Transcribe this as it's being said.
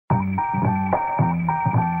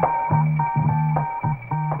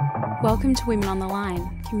Welcome to Women on the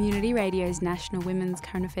Line, Community Radio's national women's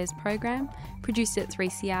current affairs program, produced at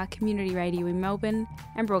 3CR Community Radio in Melbourne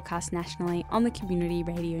and broadcast nationally on the Community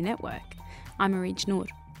Radio Network. I'm Arij Noor.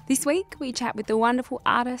 This week, we chat with the wonderful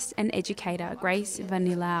artist and educator Grace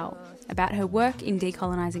Vanilau about her work in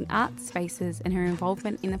decolonising art spaces and her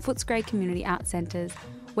involvement in the Footscray Community Arts Centre's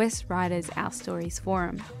West Riders Our Stories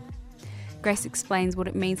Forum. Grace explains what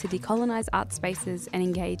it means to decolonise art spaces and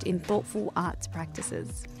engage in thoughtful arts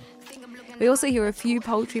practices. We also hear a few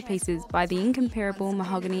poetry pieces by the incomparable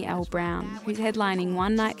Mahogany L. Brown, who's headlining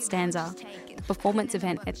One Night Stanza, the performance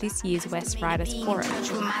event at this year's West Riders Forum.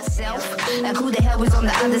 Like who the hell was on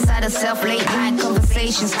the other side of self? Late night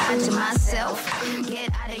conversations to myself.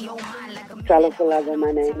 Get out of your mind like a Salafalava,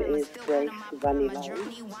 my name is Grace Vanilau.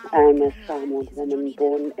 I'm a Samoan woman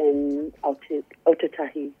born in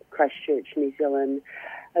Otatahi, Christchurch, New Zealand.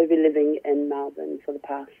 I've been living in Melbourne for the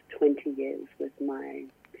past 20 years with my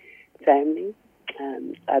family.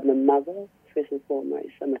 I'm a mother, first and foremost.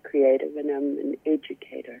 I'm a creative and I'm an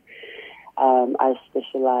educator. I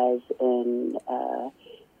specialize in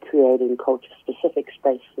creating culture-specific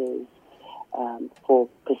spaces for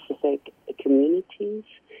Pacific communities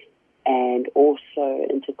and also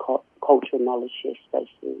intercultural knowledge share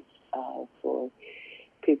spaces for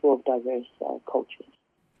people of diverse cultures.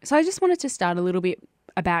 So I just wanted to start a little bit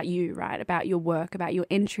about you, right? About your work, about your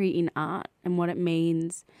entry in art and what it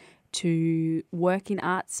means to work in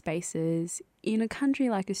art spaces in a country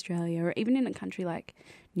like Australia or even in a country like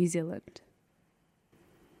New Zealand.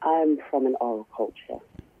 I'm from an oral culture,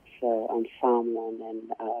 so I'm Samoan, and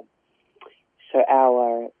so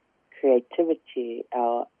our creativity,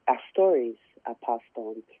 our stories are passed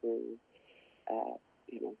on through, I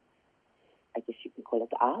guess you can call it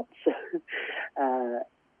the arts.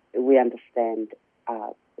 We understand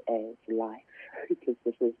art as life because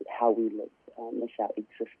this is how we live. It's our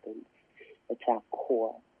existence. It's our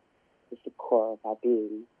core. It's the core of our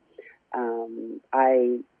being.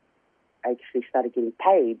 I actually started getting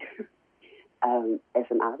paid as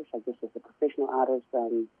an artist, I guess as a professional artist,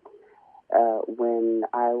 when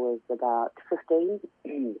I was about 15.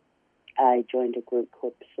 I joined a group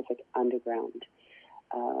called Pacific Underground,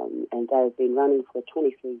 and they've been running for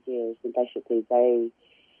 23 years, and basically they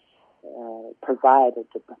provided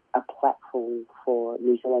a platform for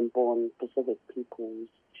New Zealand-born Pacific peoples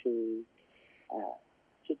to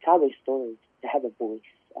tell their stories, to have a voice.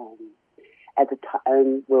 At the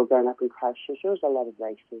time, we were growing up in Christchurch. There was a lot of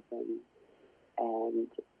racism,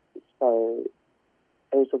 and so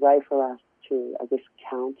it was a way for us to, I guess,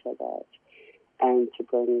 counter that and to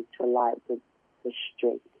bring to light the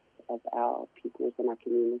strength of our peoples and our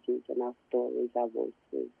communities and our stories, our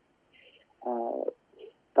voices.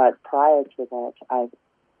 But prior to that, I've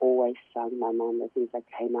always sung. My mum, I think I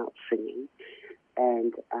came out singing.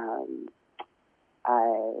 And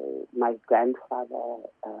my grandfather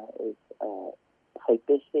is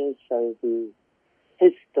Haipese, so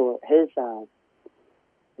his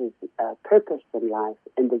purpose in life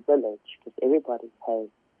in the village, because everybody has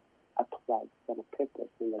a place and a purpose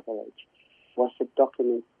in the village, was to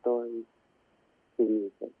document stories through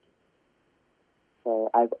music. So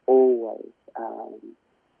I've always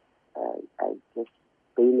I've just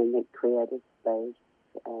been in the creative space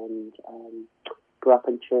and grew up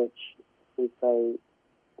in church. And so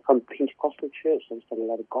from Pentecostal church, I was doing a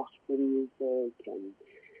lot of gospel music and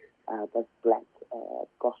that's black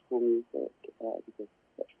gospel music because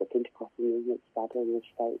that's the Pentecostal movement started in the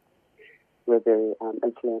States. We're very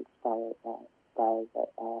influenced by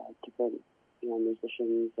different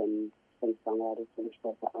musicians and songwriters and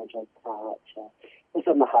stuff like R.J. Clark,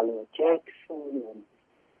 also Mahalia Jackson, and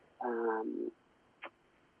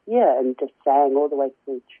and just sang all the way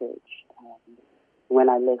through church when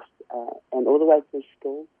I left, and all the way through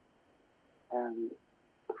school,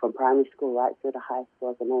 from primary school right through to high school.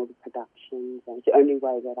 I was in all the productions, and it's the only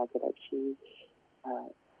way that I could actually,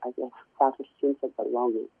 I guess, felt a sense of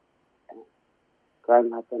belonging.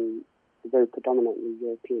 Growing up in a very predominantly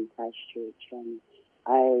European Christchurch, and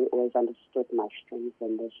I always understood my strength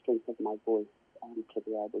and the strength of my voice to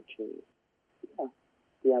be able to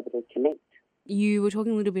connect. You were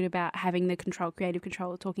talking a little bit about having the creative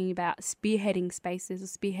control, talking about spearheading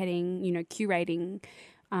spaces, curating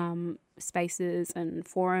spaces and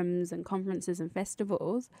forums and conferences and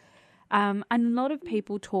festivals. And a lot of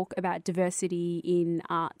people talk about diversity in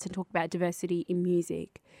arts and talk about diversity in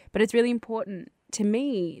music. But it's really important to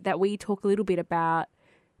me that we talk a little bit about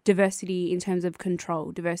diversity in terms of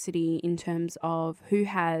control, diversity in terms of who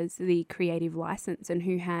has the creative license and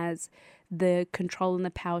who has the control and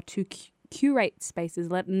the power to curate spaces,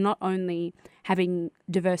 not only having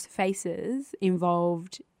diverse faces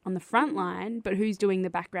involved on the front line, but who's doing the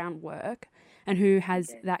background work and who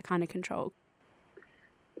has that kind of control?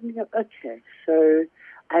 Yeah, okay, so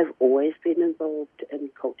I've always been involved in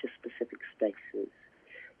culture-specific spaces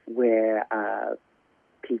where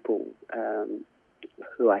people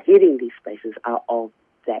who are heading these spaces are of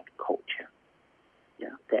that culture,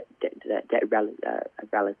 that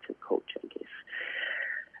relative culture, I guess,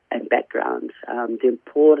 and backgrounds. The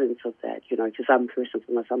importance of that, because I'm first and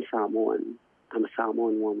foremost, I'm Samoan. I'm a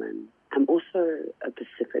Samoan woman. I'm also a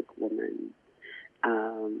Pacific woman.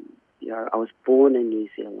 I was born in New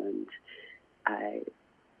Zealand. I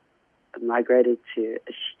migrated to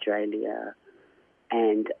Australia,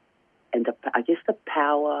 and I guess the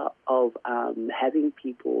power of having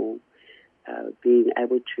people being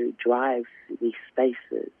able to drive these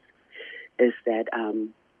spaces is that,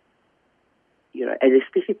 and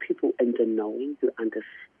especially people in the knowing who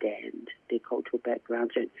understand their cultural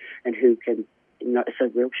backgrounds and who can, it's a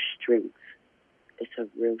real strength. It's a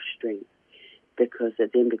real strength because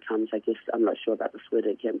it then becomes, I guess, I'm not sure about this word,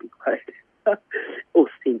 it can be quite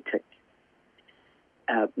authentic,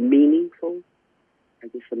 meaningful. I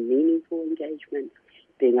guess a meaningful engagement,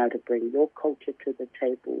 being able to bring your culture to the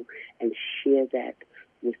table and share that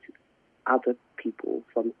with other people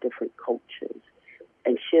from different cultures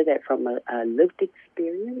and share that from a lived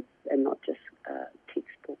experience and not just a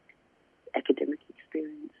textbook academic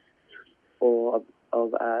experience or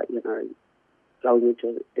of going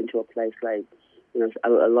into a place like, a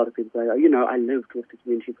lot of people go, I lived with the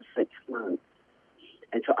community for 6 months.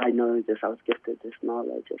 And so I know this, I was gifted this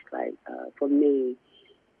knowledge. It's like, for me,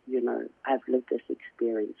 I've lived this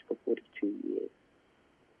experience for 42 years.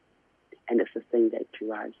 And it's the thing that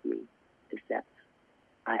drives me, is that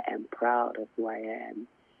I am proud of who I am.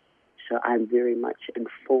 So I'm very much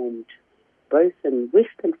informed, both in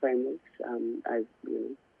Western frameworks, I've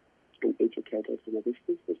been educated in the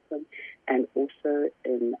Western system, and also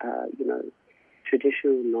in,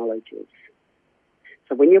 traditional knowledges.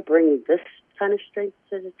 So when you're bringing this kind of strength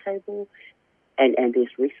to the table, and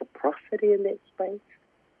there's reciprocity in that space,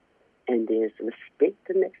 and there's respect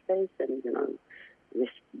in that space, and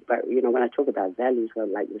when I talk about values,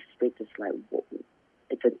 like respect is like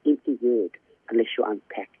it's an empty word unless you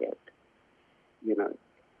unpack it.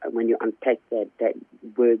 When you unpack that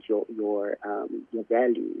word, your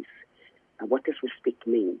values, what does respect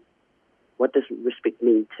mean? What does respect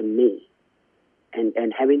mean to me?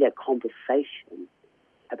 And having that conversation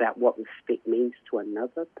about what respect means to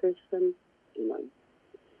another person,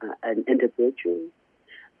 an individual,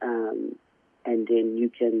 and then you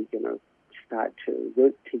can, start to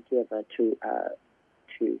work together to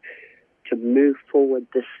move forward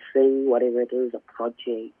this thing, whatever it is, a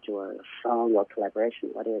project or a song or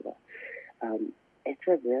collaboration, whatever. It's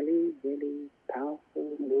a really, really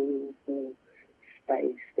powerful, meaningful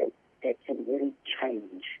space that can really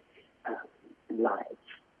change lives.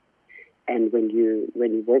 And when you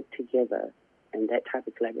work together in that type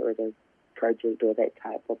of collaborative project or that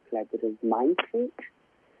type of collaborative mindset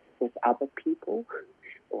with other people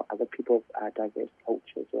or other people of diverse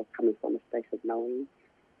cultures or coming from a space of knowing,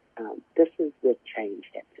 this is where change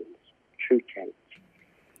happens, true change.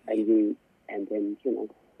 And then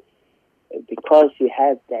because you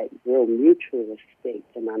have that real mutual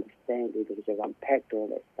respect and understanding, because you've unpacked all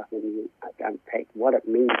that stuff and you unpacked what it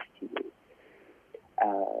means to you,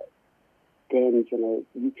 then,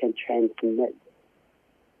 you can transmit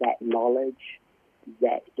that knowledge,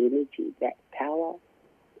 that energy, that power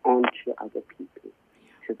onto other people,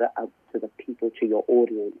 to the people, to your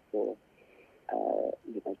audience, or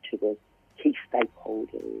to the key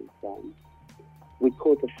stakeholders. We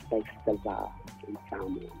call this space the Va in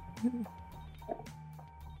Samoan.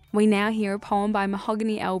 We now hear a poem by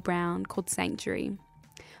Mahogany L. Brown called Sanctuary.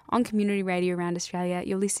 On Community Radio around Australia,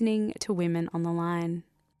 you're listening to Women on the Line.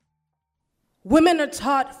 Women are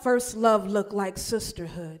taught first love look like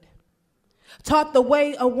sisterhood. Taught the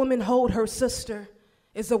way a woman hold her sister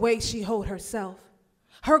is the way she hold herself.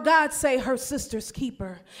 Her God say her sister's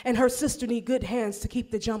keeper, and her sister need good hands to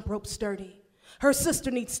keep the jump rope sturdy. Her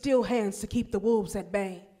sister needs steel hands to keep the wolves at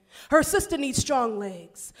bay. Her sister needs strong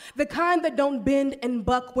legs, the kind that don't bend and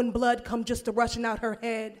buck when blood come just to rushing out her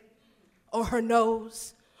head or her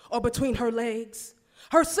nose or between her legs.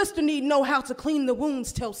 Her sister need know how to clean the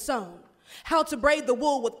wounds till sewn, how to braid the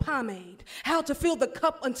wool with pomade, how to fill the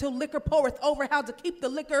cup until liquor poureth over, how to keep the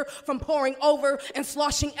liquor from pouring over and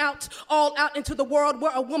sloshing out, all out into the world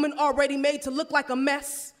where a woman already made to look like a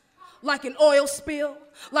mess like an oil spill,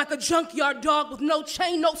 like a junkyard dog with no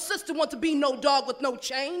chain. No sister want to be no dog with no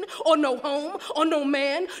chain, or no home, or no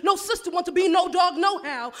man. No sister want to be no dog, no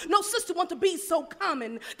how. No sister want to be so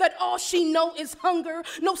common that all she know is hunger.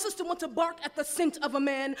 No sister want to bark at the scent of a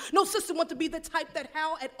man. No sister want to be the type that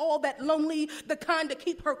howl at all that lonely, the kind to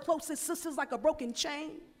keep her closest sisters like a broken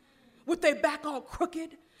chain, with their back all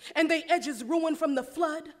crooked and their edges ruined from the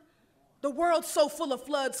flood. The world's so full of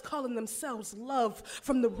floods calling themselves love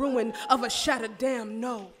from the ruin of a shattered dam.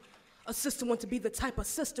 No, a sister wants to be the type of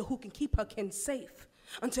sister who can keep her kin safe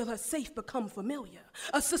until her safe become familiar.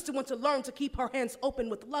 A sister wants to learn to keep her hands open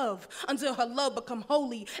with love until her love become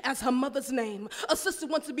holy as her mother's name. A sister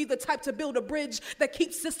wants to be the type to build a bridge that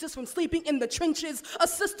keeps sisters from sleeping in the trenches. A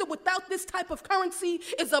sister without this type of currency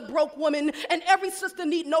is a broke woman, and every sister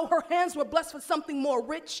need know her hands were blessed for something more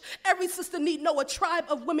rich. Every sister need know a tribe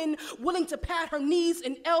of women willing to pat her knees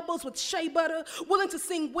and elbows with shea butter, willing to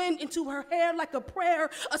sing wind into her hair like a prayer.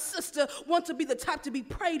 A sister wants to be the type to be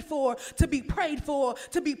prayed for, to be prayed for,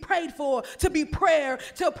 to be prayed for, to be prayer,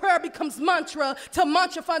 till prayer becomes mantra, till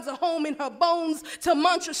mantra finds a home in her bones, till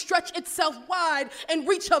mantra stretch itself wide and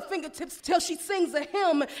reach her fingertips, till she sings a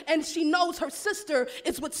hymn and she knows her sister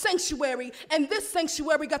is with sanctuary, and this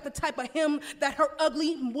sanctuary got the type of hymn that her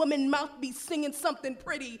ugly woman mouth be singing something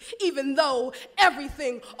pretty, even though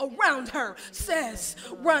everything around her says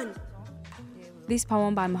run. This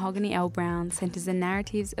poem by Mahogany L. Browne centres the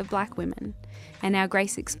narratives of black women, and now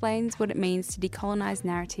Grace explains what it means to decolonise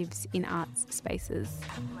narratives in arts spaces.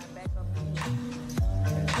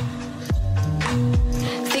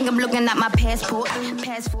 Think I'm looking at my passport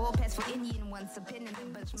Indian ones.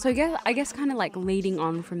 So I guess kind of like leading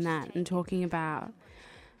on from that and talking about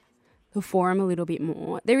the forum a little bit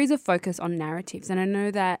more, there is a focus on narratives, and I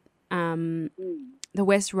know that the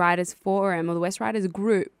West Writers Forum or the West Writers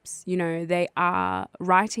groups, you know, they are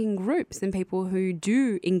writing groups and people who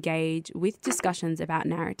do engage with discussions about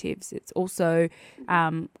narratives. It's also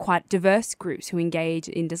quite diverse groups who engage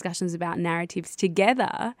in discussions about narratives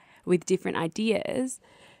together with different ideas.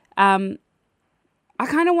 I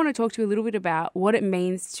kind of want to talk to you a little bit about what it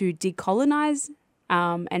means to decolonize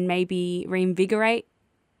and maybe reinvigorate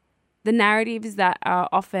the narratives that are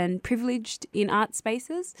often privileged in art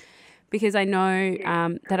spaces. Because I know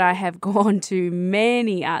that I have gone to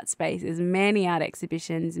many art spaces, many art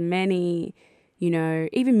exhibitions, many, you know,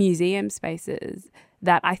 even museum spaces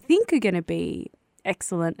that I think are going to be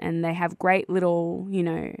excellent, and they have great little, you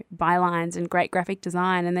know, bylines and great graphic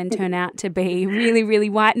design, and then turn out to be really, really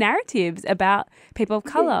white narratives about people of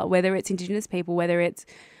colour, whether it's Indigenous people, whether it's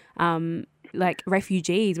like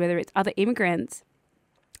refugees, whether it's other immigrants.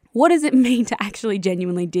 What does it mean to actually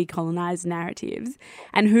genuinely decolonise narratives,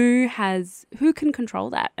 and who can control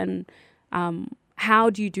that, and how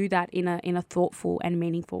do you do that in a thoughtful and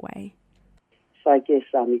meaningful way? So I guess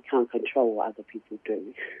you can't control what other people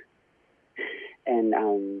do, and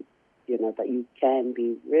you know, but you can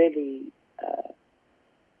be really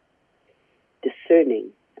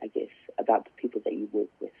discerning, I guess, about the people that you work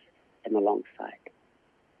with and alongside.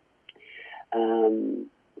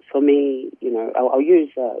 For me, you know, I'll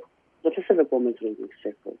use the Pacific Women's Reading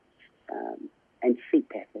Circle and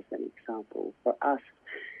CPAC as an example. For us,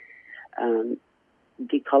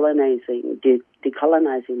 decolonizing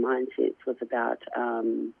mindsets was about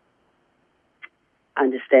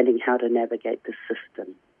understanding how to navigate the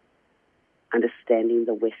system, understanding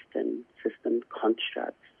the Western system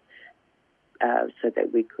constructs, so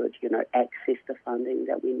that we could, you know, access the funding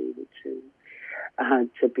that we needed to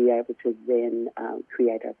be able to then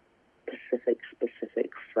create a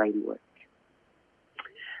Pacific-specific framework.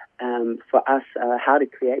 For us, how to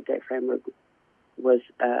create that framework was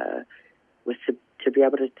to be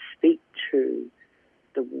able to speak to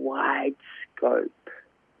the wide scope,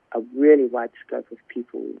 a really wide scope of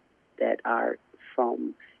people that are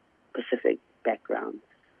from Pacific backgrounds,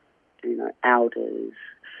 you know, elders,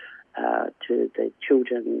 to the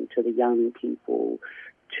children, to the young people,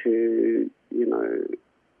 to, you know,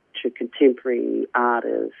 to contemporary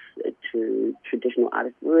artists, to traditional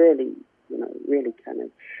artists, really, you know, really kind of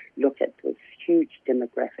look at this huge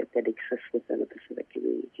demographic that exists within the Pacific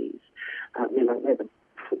communities. You know, we're the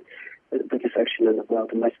biggest ocean in the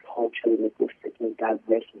world, the most culturally, linguistically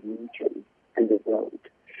diverse region in the world.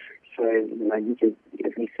 So, you know, you can,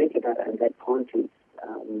 if you think about it in that context,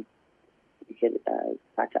 you can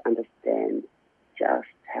start to understand just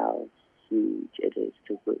how huge it is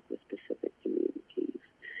to work with specific communities.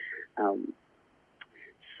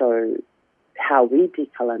 So how we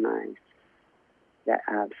decolonize that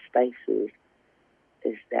spaces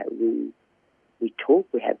is that we talk,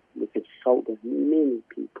 we consult with many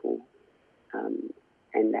people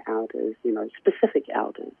and the elders, you know, specific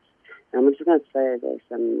elders. And I'm just going to say this,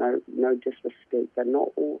 and no disrespect, but not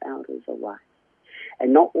all elders are wise.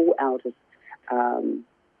 And not all elders,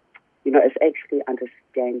 you know, it's actually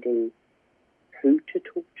understanding who to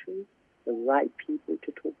talk to, the right people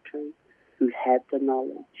to talk to, who have the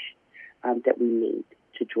knowledge that we need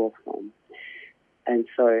to draw from. And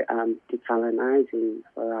so decolonizing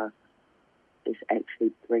for us is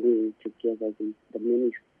actually bringing together the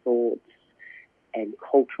many thoughts and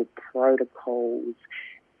cultural protocols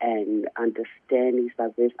and understandings,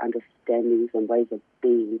 diverse understandings and ways of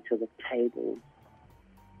being to the table,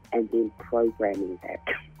 and then programming that.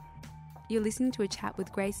 You're listening to a chat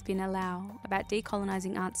with Grace Finner-Lau about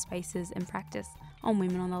decolonising art spaces and practice on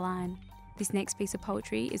Women on the Line. This next piece of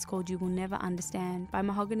poetry is called You Will Never Understand by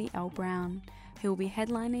Mahogany L. Brown, who will be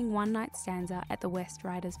headlining One Night Stanza at the West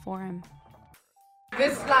Writers Forum.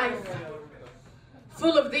 This life,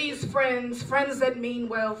 full of these friends, friends that mean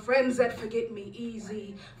well, friends that forget me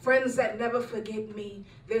easy, friends that never forget me,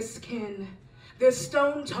 this kin, this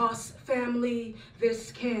stone-toss family,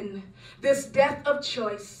 this kin, this death of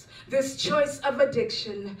choice, this choice of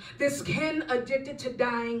addiction, this kin addicted to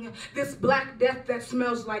dying, this black death that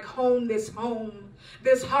smells like home, this home.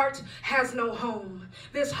 This heart has no home.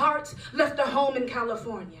 This heart left a home in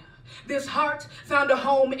California. This heart found a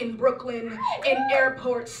home in Brooklyn, in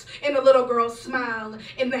airports, in a little girl's smile,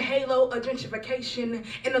 in the halo of gentrification,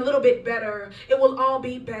 in a little bit better. It will all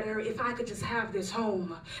be better if I could just have this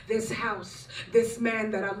home, this house, this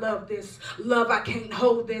man that I love, this love I can't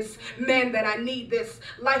hold, this man that I need, this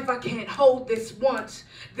life I can't hold, this want,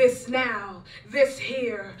 this now, this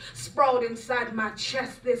here, sprawled inside my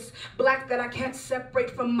chest, this black that I can't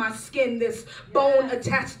separate from my skin, this bone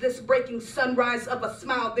attached, this breaking sunrise of a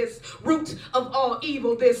smile, this root of all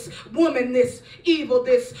evil, this woman, this evil,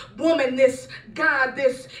 this woman, this God,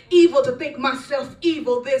 this evil to think myself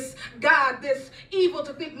evil, this God, this evil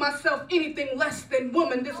to think myself anything less than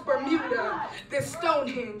woman, this Bermuda, this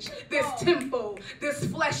Stonehenge, this temple, this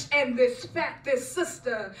flesh and this fat, this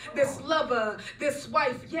sister, this lover, this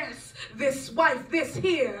wife, yes, this wife, this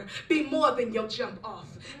here be more than your jump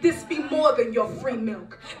off, this be more than your free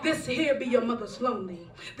milk, this here be your mother's lonely,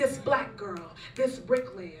 this black girl, this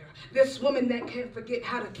bricklayer, this woman that can't forget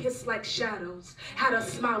how to kiss like shadows, how to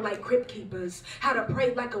smile like crypt keepers, how to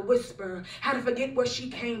pray like a whisper, how to forget where she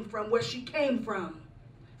came from,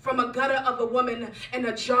 From a gutter of a woman and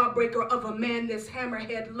a jawbreaker of a man, this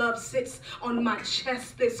hammerhead love sits on my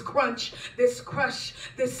chest, this crunch, this crush,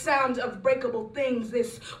 this sound of breakable things,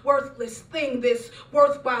 this worthless thing, this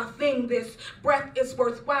worthwhile thing, this breath is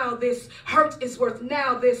worthwhile, this hurt is worth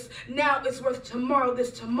now is worth tomorrow, this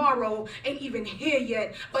tomorrow ain't even here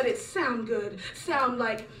yet, but it sound good, sound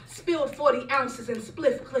like spilled 40 ounces and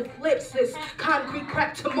spliff clip lips, this concrete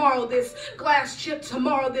crack tomorrow, this glass chip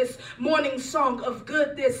tomorrow, this morning song of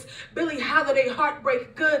good, this Billie Holiday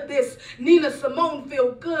heartbreak good, this Nina Simone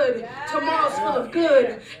feel good, tomorrow's full of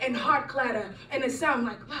good and heart clatter, and it sound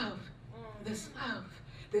like love,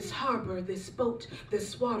 this harbor, this boat,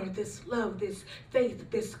 this water, this love, this faith,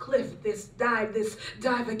 this cliff, this dive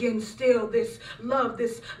again still, this love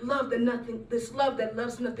that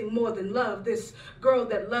loves nothing more than love, this girl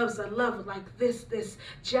that loves a love like this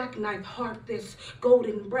jackknife heart, this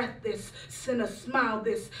golden breath, this sinner smile,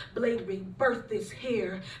 this blade rebirth, this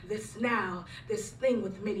here, this now, this thing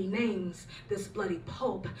with many names, this bloody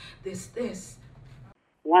pulp, this.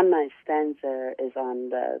 One Night Stanza is on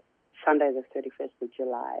the Sunday the 31st of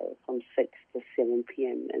July from 6 to 7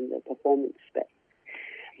 p.m. in the performance space.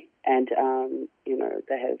 And, you know,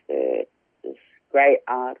 they have this great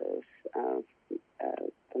artist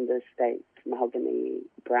from the States, Mahogany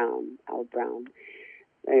Brown, Al Brown.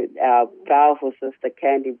 Our powerful sister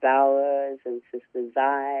Candy Bowers and sister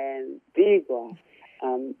Zion Bigwa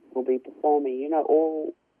will be performing, you know,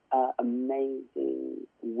 all amazing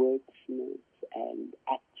wordsmiths and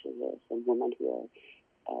activists and women who are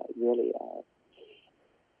really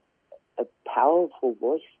a powerful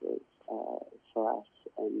voices for us,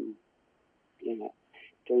 and you know,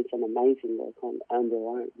 doing some amazing work on their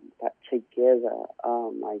own. But together,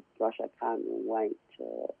 oh my gosh, I can't wait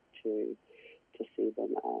to see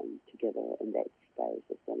them together in that space.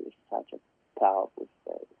 It's going to be such a powerful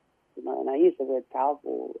space, you know. And I use the word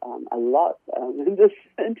powerful a lot in this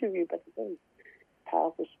interview, but it is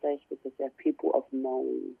powerful space because they're people of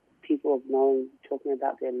knowing, talking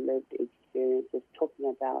about their lived experiences, talking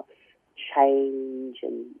about change,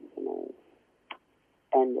 and you know,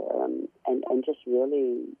 and just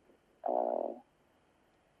really,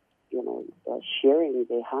 you know, sharing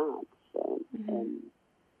their hearts and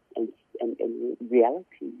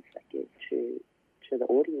realities, I guess, to to the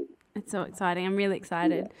audience. It's so exciting. I'm really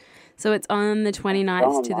excited. Yeah. So it's on the 29th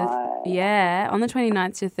on the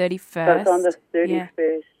 29th to 31st. So it's on the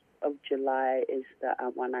 31st of July is the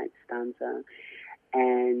one night stanza,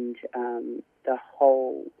 and the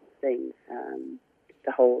whole thing,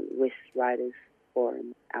 the whole West Riders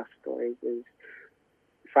Forum, our stories, is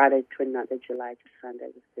Friday 29th of July to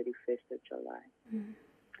Sunday the 31st of July. Mm.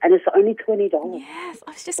 And it's only $20. Yes,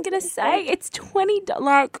 I was just going to say, it's $20.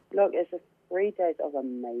 Look, it's 3 days of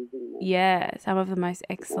amazingness. Yeah, some of the most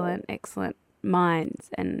excellent minds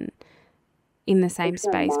and in the same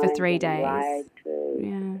space for 3 days. Writers,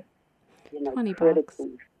 $20. Critical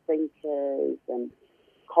thinkers and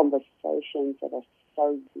conversations that are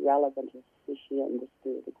so relevant, especially in this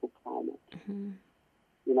political climate. Mm-hmm.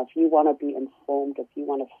 If you want to be informed, if you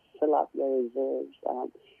want to fill up your reserves,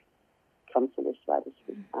 come to this Writers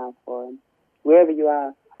Forum. Wherever you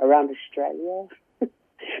are around Australia,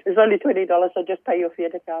 it's only $20, so just pay your fare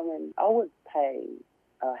to come. And I would pay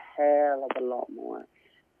a hell of a lot more.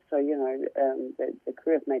 So, the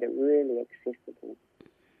crew have made it really accessible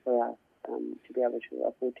for us to be able to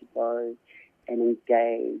afford to go and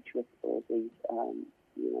engage with all these,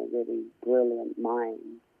 really brilliant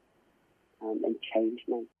minds and change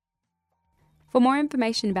makers. For more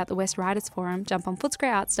information about the West Riders Forum, jump on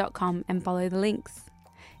footscrayarts.com and follow the links.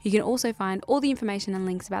 You can also find all the information and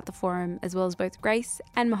links about the forum, as well as both Grace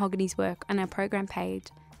and Mahogany's work, on our program page,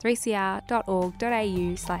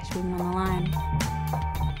 3cr.org.au/Women on the Line.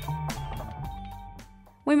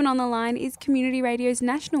 Women on the Line is Community Radio's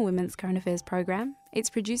national women's current affairs program. It's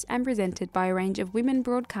produced and presented by a range of women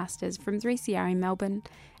broadcasters from 3CR in Melbourne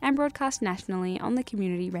and broadcast nationally on the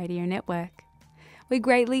Community Radio Network. We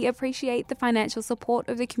greatly appreciate the financial support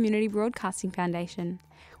of the Community Broadcasting Foundation.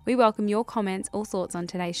 We welcome your comments or thoughts on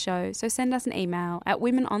today's show, so send us an email at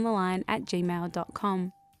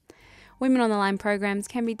womenontheline@gmail.com. Women on the Line programs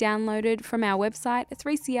can be downloaded from our website at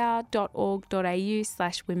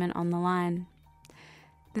 3cr.org.au/Women on the Line.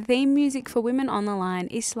 The theme music for Women on the Line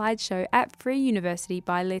is Slideshow at Free University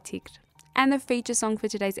by Le Tigre. And the feature song for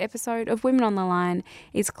today's episode of Women on the Line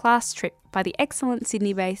is Class Trip by the excellent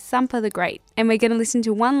Sydney-based Sampa the Great. And we're going to listen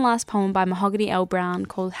to one last poem by Mahogany L. Browne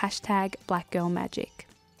called #BlackGirlMagic.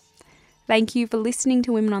 Thank you for listening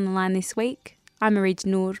to Women on the Line this week. I'm Arij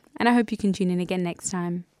Noor, and I hope you can tune in again next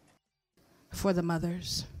time. For the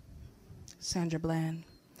mothers, Sandra Bland,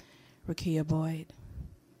 Rakia Boyd,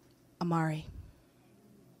 Amari.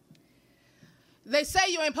 They say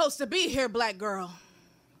you ain't supposed to be here, black girl.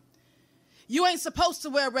 You ain't supposed to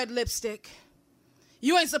wear red lipstick.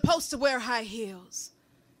 You ain't supposed to wear high heels.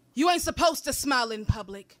 You ain't supposed to smile in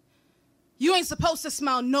public. You ain't supposed to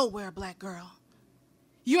smile nowhere, black girl.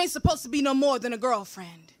 You ain't supposed to be no more than a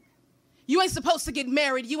girlfriend. You ain't supposed to get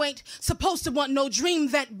married. You ain't supposed to want no dream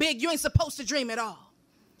that big. You ain't supposed to dream at all.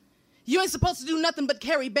 You ain't supposed to do nothing but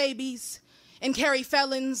carry babies and carry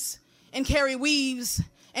felons and carry weaves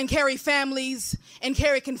and carry families, and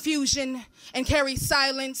carry confusion, and carry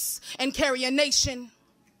silence, and carry a nation,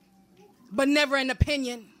 but never an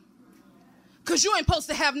opinion. Because you ain't supposed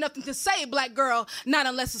to have nothing to say, black girl, not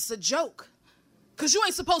unless it's a joke. Because you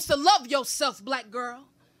ain't supposed to love yourself, black girl.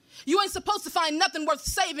 You ain't supposed to find nothing worth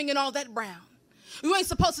saving in all that brown. You ain't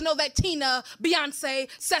supposed to know that Tina, Beyonce,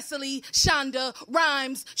 Cecily, Shonda,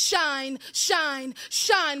 Rhymes, shine, shine,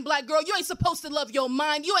 shine, black girl. You ain't supposed to love your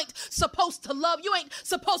mind. You ain't supposed to love. You ain't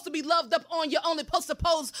supposed to be loved up on. You're only supposed to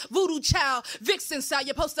pose voodoo child, vixen style.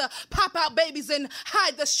 You're supposed to pop out babies and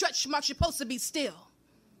hide the stretch marks. You're supposed to be still.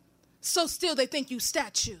 So still they think you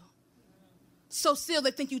statue. So still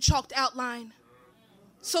they think you chalked outline.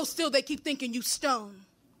 So still they keep thinking you stone.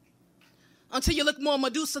 Until you look more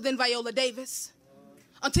Medusa than Viola Davis.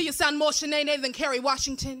 Until you sound more Shanae than Kerry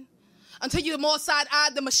Washington. Until you're more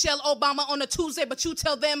side-eyed than Michelle Obama on a Tuesday, but you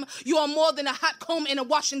tell them you are more than a hot comb in a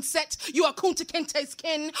washing set. You are Kunta Kinte's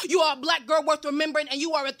kin. You are a black girl worth remembering, and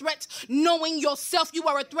you are a threat. Knowing yourself, you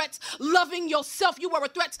are a threat. Loving yourself, you are a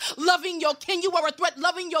threat. Loving your kin, you are a threat.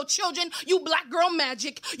 Loving your children, you black girl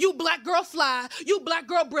magic. You black girl fly. You black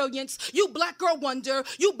girl brilliance. You black girl wonder.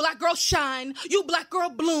 You black girl shine. You black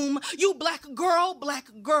girl bloom. You black girl,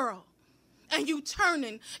 black girl. And you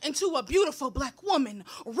turning into a beautiful black woman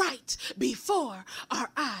right before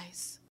our eyes.